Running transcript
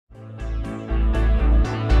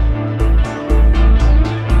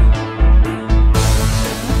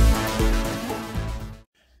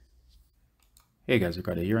Hey guys,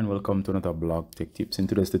 Ricardo here and welcome to another blog tech tips. In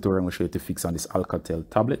today's tutorial, I'm going to show you to fix on this Alcatel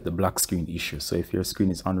tablet, the black screen issue. So if your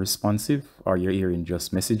screen is unresponsive or you're hearing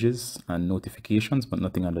just messages and notifications but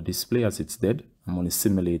nothing on the display as it's dead, I'm only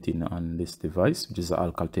simulating on this device, which is the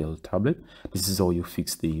Alcatel tablet. This is how you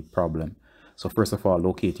fix the problem. So first of all,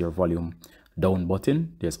 locate your volume down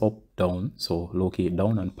button. There's up, down, so locate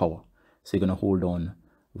down and power. So you're going to hold down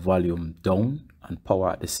volume down and power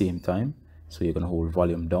at the same time. So you're going to hold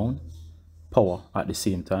volume down, power at the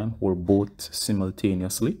same time, hold both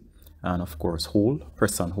simultaneously, and of course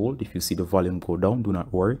press and hold. If you see the volume go down, do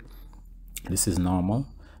not worry, this is normal.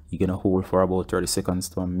 You're gonna hold for about 30 seconds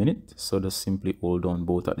to a minute, so just simply hold down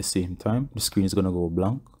both at the same time. The screen is gonna go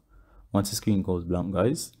blank. Once the screen goes blank,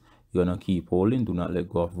 guys, you're gonna keep holding, do not let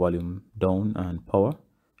go of volume down and power.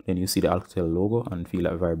 Then you see the Alcatel logo and feel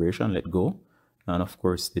that vibration, let go, and of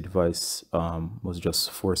course the device was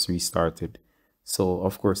just force restarted. So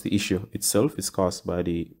of course the issue itself is caused by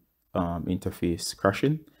the interface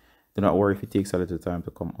crashing. Do not worry if it takes a little time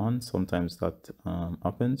to come on. Sometimes that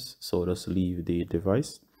happens, so just leave the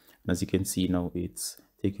device. And as you can see now, it's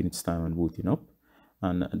taking its time and booting up.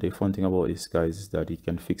 And the fun thing about this, guys, is that it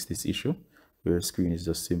can fix this issue where your screen is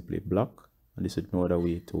just simply black, and this is no other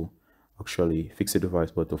way to actually fix the device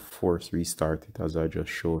but to force restart it, as I just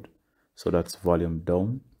showed. So that's volume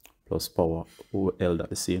down plus power held at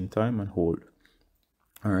the same time and hold.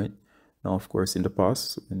 All right, now of course in the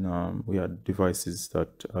past when we had devices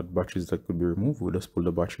that had batteries that could be removed, we just pull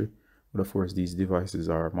the battery. But of course these devices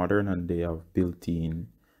are modern and they have built-in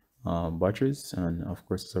batteries, and of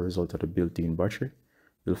course as a result of the built-in battery,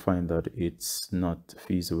 you'll find that it's not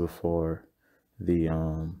feasible for the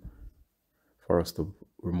for us to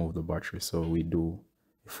remove the battery. So we do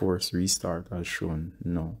force restart as shown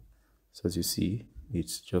now. So as you see,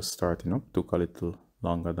 it's just starting up. Took a little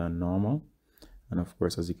longer than normal. And of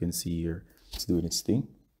course, as you can see here, it's doing its thing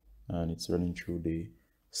and it's running through the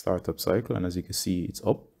startup cycle. And as you can see, it's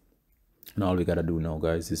up. And all we gotta do now,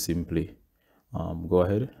 guys, is simply go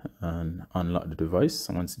ahead and unlock the device.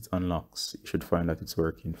 And once it unlocks, you should find that it's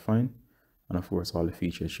working fine. And of course, all the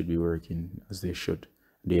features should be working as they should.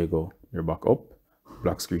 There you go. You're back up.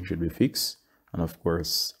 Black screen should be fixed. And of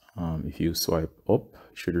course, if you swipe up,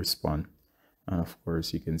 it should respond. And of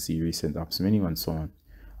course, you can see recent apps menu and so on.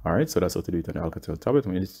 All right, so that's how to do it on the Alcatel tablet.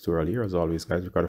 In this tutorial here, as always, guys,